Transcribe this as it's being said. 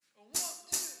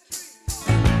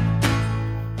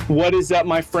What is up,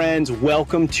 my friends?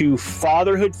 Welcome to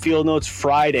Fatherhood Field Notes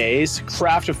Fridays,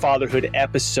 Craft of Fatherhood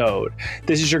episode.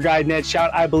 This is your guide, Ned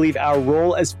Shout. I believe our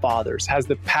role as fathers has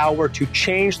the power to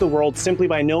change the world simply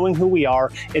by knowing who we are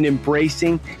and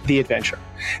embracing the adventure.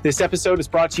 This episode is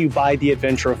brought to you by The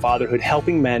Adventure of Fatherhood,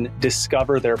 helping men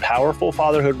discover their powerful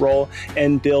fatherhood role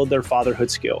and build their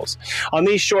fatherhood skills. On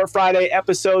these short Friday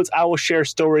episodes, I will share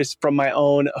stories from my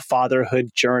own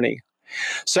fatherhood journey.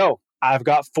 So, I've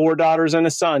got 4 daughters and a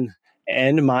son,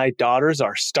 and my daughters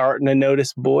are starting to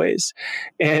notice boys.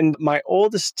 And my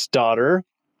oldest daughter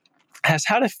has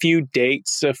had a few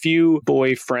dates, a few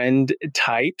boyfriend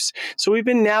types. So we've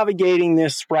been navigating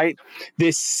this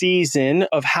season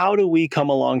of how do we come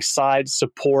alongside,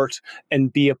 support,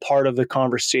 and be a part of the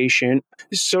conversation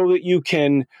so that you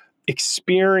can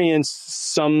experience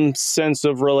some sense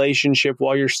of relationship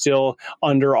while you're still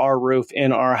under our roof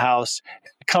in our house,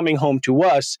 coming home to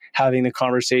us, having the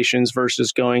conversations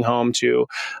versus going home to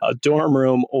a dorm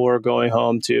room or going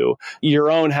home to your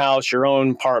own house, your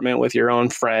own apartment with your own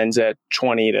friends at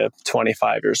 20 to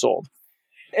 25 years old.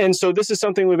 And so this is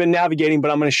something we've been navigating, but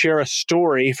I'm going to share a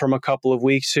story from a couple of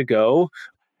weeks ago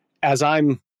as I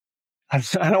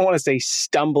don't want to say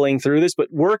stumbling through this,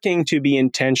 but working to be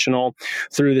intentional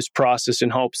through this process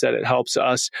in hopes that it helps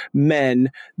us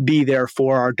men be there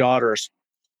for our daughters.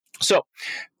 So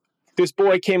this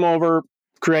boy came over,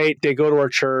 great. They go to our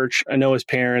church. I know his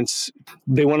parents.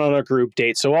 They went on a group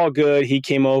date. So all good. He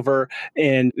came over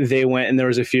and they went, and there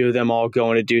was a few of them all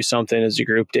going to do something as a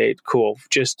group date. Cool.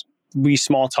 We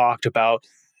small talked about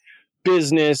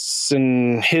business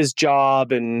and his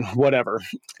job and whatever.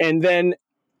 And then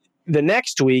the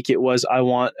next week it was, I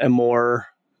want a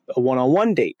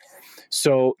one-on-one date.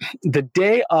 So the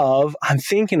day of, I'm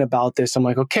thinking about this. I'm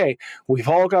like, okay, we've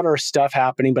all got our stuff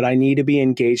happening, but I need to be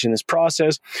engaged in this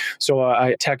process. So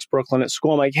I text Brooklyn at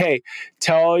school. I'm like, hey,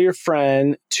 tell your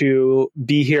friend to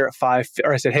be here at 5.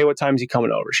 Or I said, hey, what time is he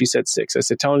coming over? She said 6. I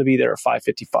said, tell him to be there at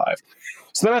 5:55.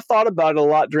 So then I thought about it a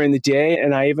lot during the day.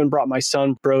 And I even brought my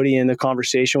son, Brody, in the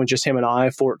conversation with just him and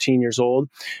I, 14 years old,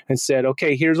 and said,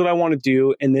 okay, here's what I want to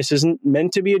do. And this isn't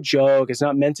meant to be a joke. It's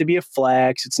not meant to be a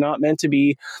flex. It's not meant to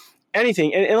be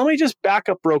anything. And let me just back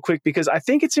up real quick, because I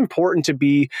think it's important to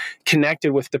be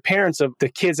connected with the parents of the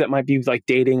kids that might be like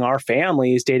dating our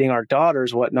families, dating our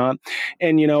daughters, whatnot.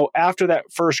 And, after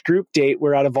that first group date,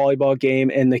 we're at a volleyball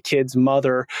game and the kid's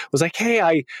mother was like,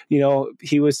 hey,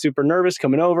 he was super nervous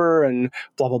coming over and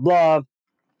blah, blah, blah.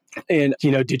 And,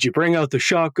 did you bring out the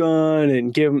shotgun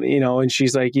and give him, and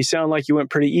she's like, you sound like you went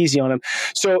pretty easy on him.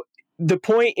 So the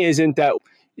point isn't that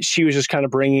she was just kind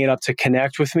of bringing it up to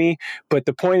connect with me. But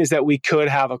the point is that we could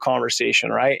have a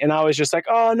conversation, right? And I was just like,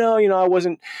 oh, no, I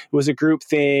wasn't, it was a group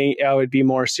thing. I would be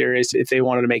more serious if they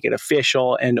wanted to make it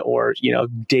official or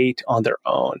date on their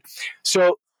own.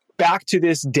 So back to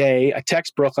this day, I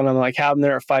text Brooklyn. I'm like, have them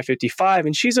there at 5:55.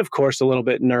 And she's, of course, a little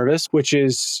bit nervous, which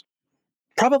is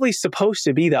probably supposed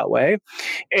to be that way.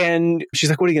 And she's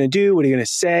like, what are you going to do? What are you going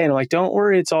to say? And I'm like, don't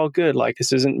worry, it's all good. Like,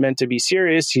 this isn't meant to be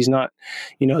serious. He's not,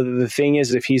 the thing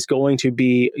is, if he's going to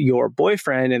be your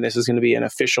boyfriend and this is going to be an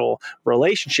official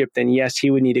relationship, then yes,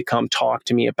 he would need to come talk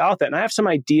to me about that. And I have some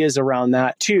ideas around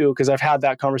that too, because I've had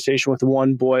that conversation with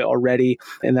one boy already,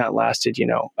 and that lasted,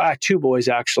 2 boys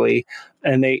actually.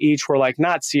 And they each were like,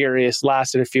 not serious,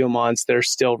 lasted a few months. They're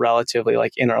still relatively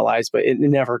like in our lives, but it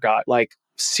never got like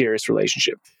serious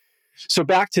relationship. So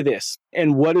back to this.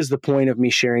 And what is the point of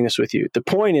me sharing this with you? The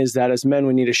point is that as men,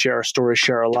 we need to share our stories,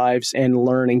 share our lives, and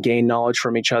learn and gain knowledge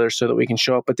from each other so that we can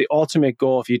show up. But the ultimate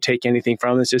goal, if you take anything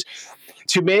from this, is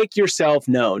to make yourself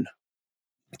known.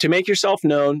 To make yourself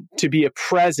known, to be a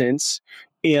presence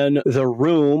in the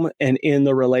room and in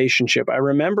the relationship. I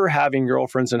remember having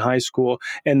girlfriends in high school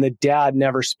and the dad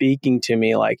never speaking to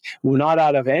me, like not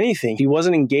out of anything. He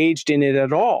wasn't engaged in it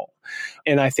at all.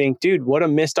 And I think, dude, what a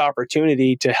missed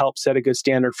opportunity to help set a good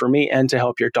standard for me and to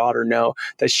help your daughter know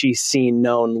that she's seen,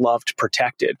 known, loved,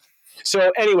 protected.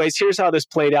 So anyways, here's how this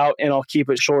played out, and I'll keep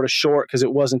it short because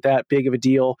it wasn't that big of a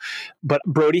deal. But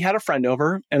Brody had a friend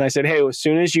over, and I said, hey, as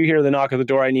soon as you hear the knock at the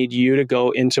door, I need you to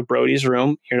go into Brody's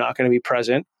room. You're not going to be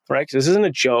present, right? Because this isn't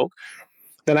a joke.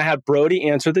 Then I had Brody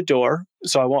answer the door.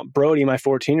 So I want Brody, my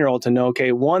 14-year-old, to know,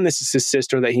 okay, 1, this is his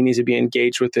sister that he needs to be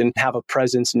engaged with and have a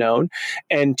presence known.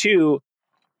 And 2,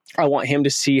 I want him to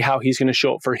see how he's going to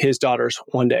show up for his daughters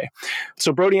one day.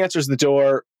 So Brody answers the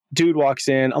door. Dude walks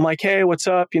in. I'm like, hey, what's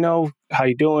up? How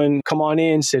you doing? Come on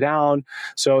in, sit down.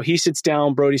 So he sits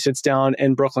down, Brody sits down,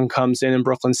 and Brooklyn comes in, and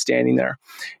Brooklyn's standing there.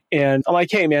 And I'm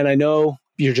like, hey, man, I know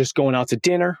you're just going out to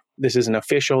dinner. This isn't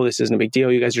official. This isn't a big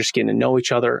deal. You guys are just getting to know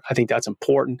each other. I think that's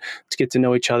important to get to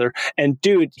know each other. And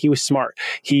dude, he was smart.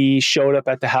 He showed up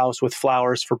at the house with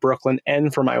flowers for Brooklyn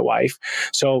and for my wife.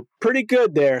 So pretty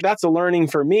good there. That's a learning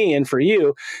for me and for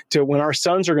you to when our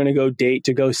sons are going to go date,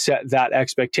 to go set that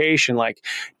expectation. Like,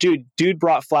 dude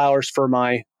brought flowers for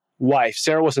my wife.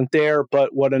 Sarah wasn't there,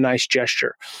 but what a nice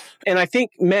gesture. And I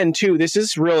think men too, this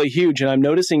is really huge. And I'm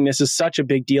noticing this is such a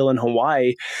big deal in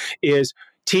Hawaii, is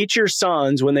teach your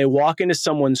sons when they walk into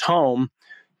someone's home,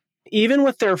 even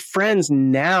with their friends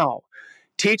now,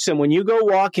 teach them when you go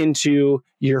walk into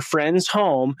your friend's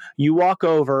home, you walk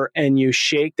over and you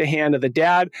shake the hand of the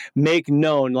dad, make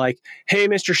known like, hey,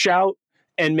 Mr. Shout,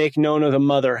 and make known of the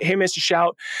mother. Hey, Mr.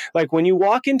 Shout. Like when you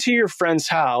walk into your friend's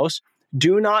house,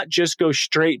 do not just go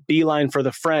straight beeline for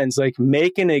the friends. Like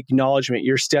make an acknowledgement.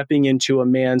 You're stepping into a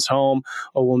man's home,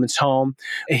 a woman's home.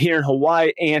 Here in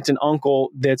Hawaii, aunt and uncle,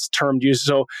 that's termed use.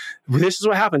 So this is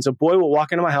what happens. A boy will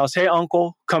walk into my house. Hey,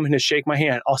 uncle, come in to shake my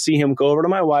hand. I'll see him go over to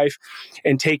my wife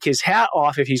and take his hat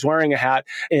off if he's wearing a hat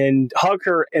and hug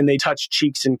her, and they touch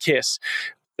cheeks and kiss.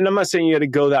 And I'm not saying you got to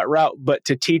go that route, but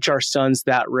to teach our sons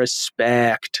that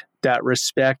respect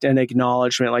and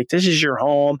acknowledgement. Like, this is your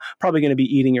home, probably going to be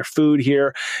eating your food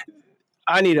here.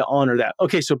 I need to honor that.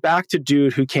 Okay, so back to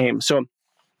dude who came. So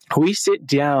we sit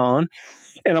down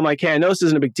and I'm like, hey, I know this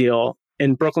isn't a big deal.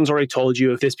 And Brooklyn's already told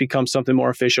you if this becomes something more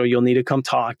official, you'll need to come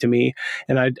talk to me.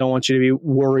 And I don't want you to be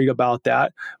worried about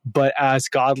that. But as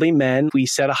godly men, we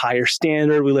set a higher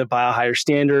standard. We live by a higher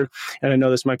standard. And I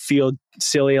know this might feel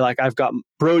silly. Like I've got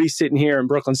Brody sitting here and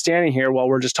Brooklyn standing here while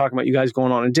we're just talking about you guys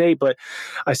going on a date. But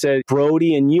I said,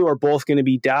 Brody and you are both going to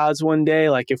be dads one day.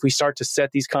 Like if we start to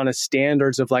set these kind of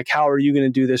standards of like, how are you going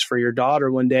to do this for your daughter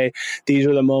one day? These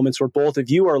are the moments where both of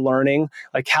you are learning,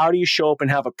 like, how do you show up and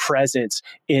have a presence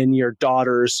in your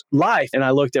daughter's life? And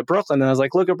I looked at Brooklyn and I was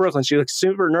like, look at Brooklyn. She looks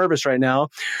super nervous right now.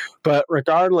 But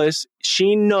regardless,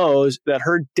 she knows that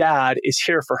her dad is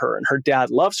here for her and her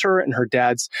dad loves her and her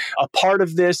dad's a part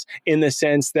of this in the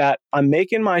sense that I'm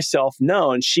making myself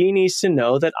known. She needs to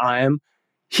know that I am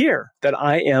here, that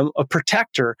I am a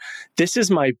protector. This is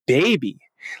my baby.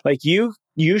 Like you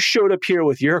showed up here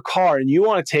with your car and you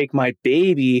want to take my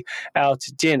baby out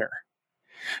to dinner.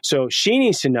 So she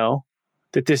needs to know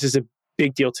that this is a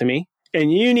big deal to me.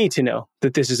 And you need to know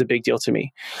that this is a big deal to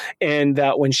me. And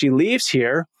that when she leaves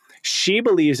here, she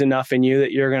believes enough in you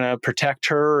that you're going to protect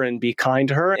her and be kind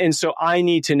to her. And so I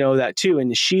need to know that too.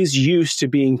 And she's used to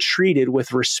being treated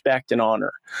with respect and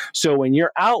honor. So when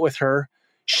you're out with her,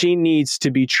 she needs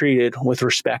to be treated with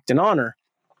respect and honor,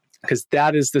 because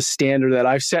that is the standard that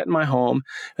I've set in my home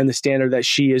and the standard that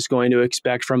she is going to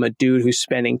expect from a dude who's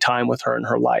spending time with her in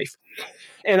her life.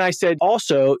 And I said,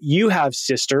 also, you have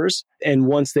sisters. And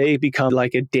once they become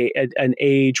like an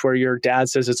age where your dad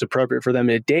says it's appropriate for them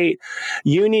to date,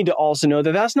 you need to also know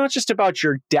that that's not just about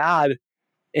your dad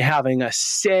having a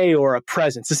say or a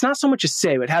presence. It's not so much a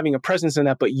say, but having a presence in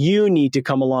that, but you need to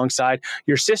come alongside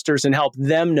your sisters and help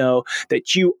them know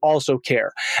that you also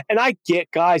care. And I get,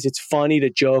 guys, it's funny to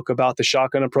joke about the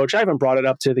shotgun approach. I haven't brought it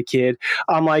up to the kid.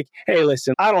 I'm like, hey,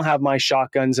 listen, I don't have my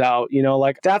shotguns out. You know,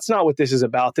 like that's not what this is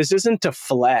about. This isn't to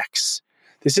flex.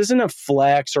 This isn't a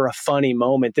flex or a funny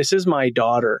moment. This is my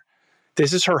daughter.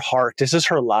 This is her heart. This is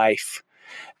her life.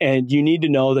 And you need to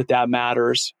know that that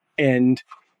matters. And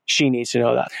she needs to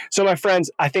know that. So my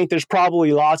friends, I think there's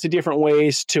probably lots of different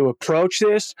ways to approach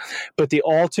this, but the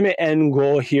ultimate end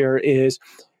goal here is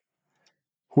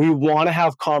we want to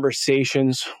have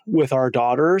conversations with our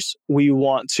daughters. We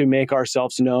want to make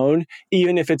ourselves known,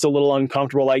 even if it's a little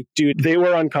uncomfortable. Like, dude, they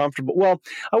were uncomfortable. Well,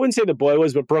 I wouldn't say the boy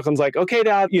was, but Brooklyn's like, okay,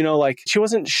 Dad, you know, like she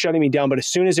wasn't shutting me down, but as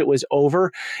soon as it was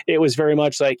over, it was very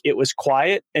much like it was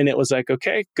quiet and it was like,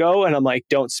 okay, go. And I'm like,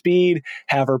 don't speed,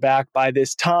 have her back by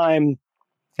this time.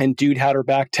 And dude had her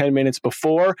back 10 minutes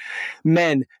before.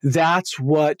 Men, that's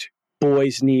what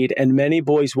boys need. And many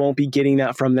boys won't be getting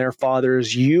that from their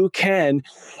fathers. You can,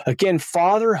 again,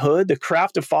 fatherhood, the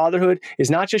craft of fatherhood is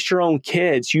not just your own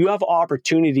kids. You have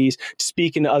opportunities to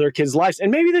speak into other kids' lives.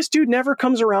 And maybe this dude never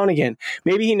comes around again.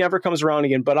 Maybe he never comes around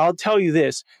again. But I'll tell you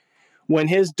this, when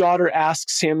his daughter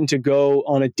asks him to go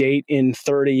on a date in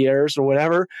 30 years or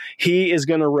whatever, he is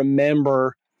going to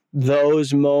remember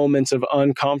those moments of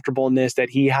uncomfortableness that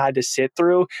he had to sit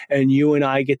through. And you and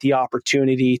I get the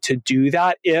opportunity to do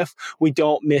that if we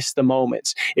don't miss the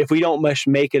moments, if we don't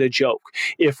make it a joke,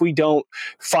 if we don't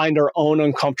find our own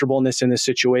uncomfortableness in the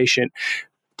situation.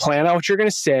 Plan out what you're going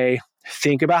to say,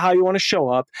 think about how you want to show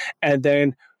up, and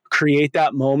then create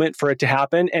that moment for it to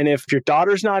happen. And if your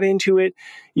daughter's not into it,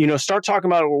 you know, start talking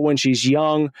about it when she's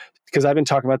young. because I've been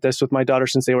talking about this with my daughter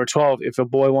since they were 12. If a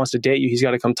boy wants to date you, he's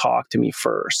got to come talk to me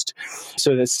first.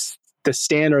 So that's the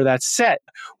standard that's set.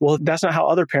 Well, that's not how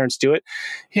other parents do it.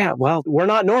 Yeah, well, we're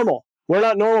not normal. We're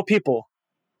not normal people.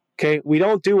 Okay, we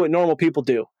don't do what normal people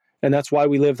do. And that's why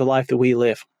we live the life that we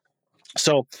live.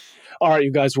 So, all right,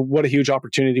 you guys, what a huge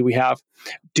opportunity we have.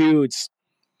 Dudes,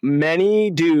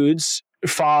 many dudes,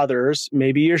 fathers,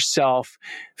 maybe yourself,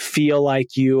 feel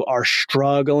like you are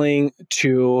struggling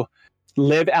to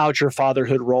live out your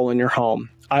fatherhood role in your home.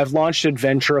 I've launched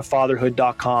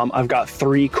adventureoffatherhood.com. I've got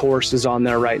 3 courses on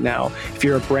there right now. If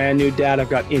you're a brand new dad, I've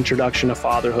got Introduction to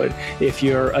Fatherhood. If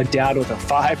you're a dad with a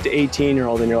 5 to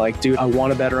 18-year-old and you're like, dude, I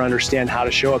want to better understand how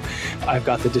to show up, I've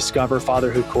got the Discover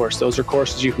Fatherhood course. Those are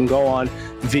courses you can go on,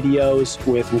 videos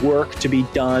with work to be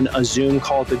done, a Zoom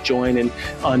call to join and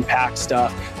unpack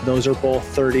stuff. Those are both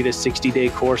 30 to 60-day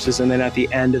courses. And then at the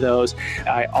end of those,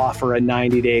 I offer a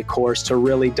 90-day course to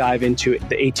really dive into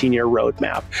the 18-year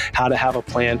roadmap, how to have a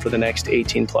plan for the next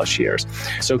 18 plus years.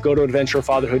 So go to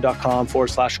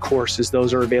adventurefatherhood.com/courses.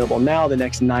 Those are available now. The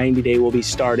next 90-day will be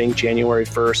starting January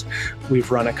 1st. We've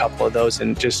run a couple of those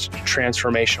and just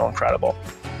transformational, incredible.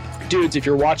 Dudes, if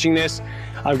you're watching this,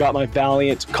 I've got my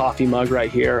Valiant coffee mug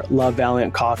right here. Love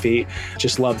Valiant coffee.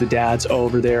 Just love the dads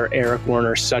over there. Eric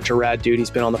Werner, such a rad dude. He's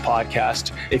been on the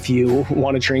podcast. If you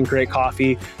want to drink great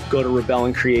coffee, go to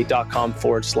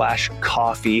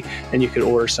rebellandcreate.com/coffee and you could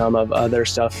order some of their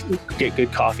stuff. Get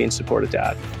good coffee and support a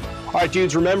dad. All right,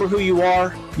 dudes, remember who you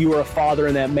are. You are a father,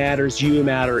 and that matters. You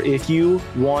matter. If you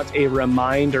want a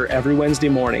reminder, every Wednesday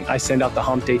morning, I send out the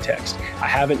Hump Day text. I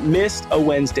haven't missed a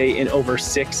Wednesday in over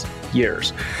 6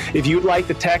 years. If you'd like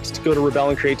the text, go to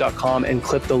rebellandcreate.com and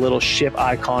click the little ship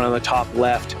icon on the top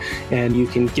left, and you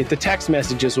can get the text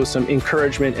messages with some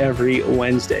encouragement every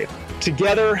Wednesday.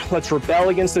 Together, let's rebel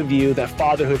against the view that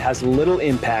fatherhood has little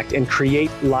impact and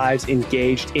create lives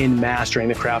engaged in mastering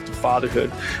the craft of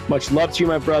fatherhood. Much love to you,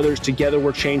 my brothers. Together,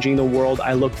 we're changing the world.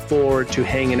 I look forward to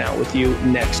hanging out with you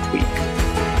next week.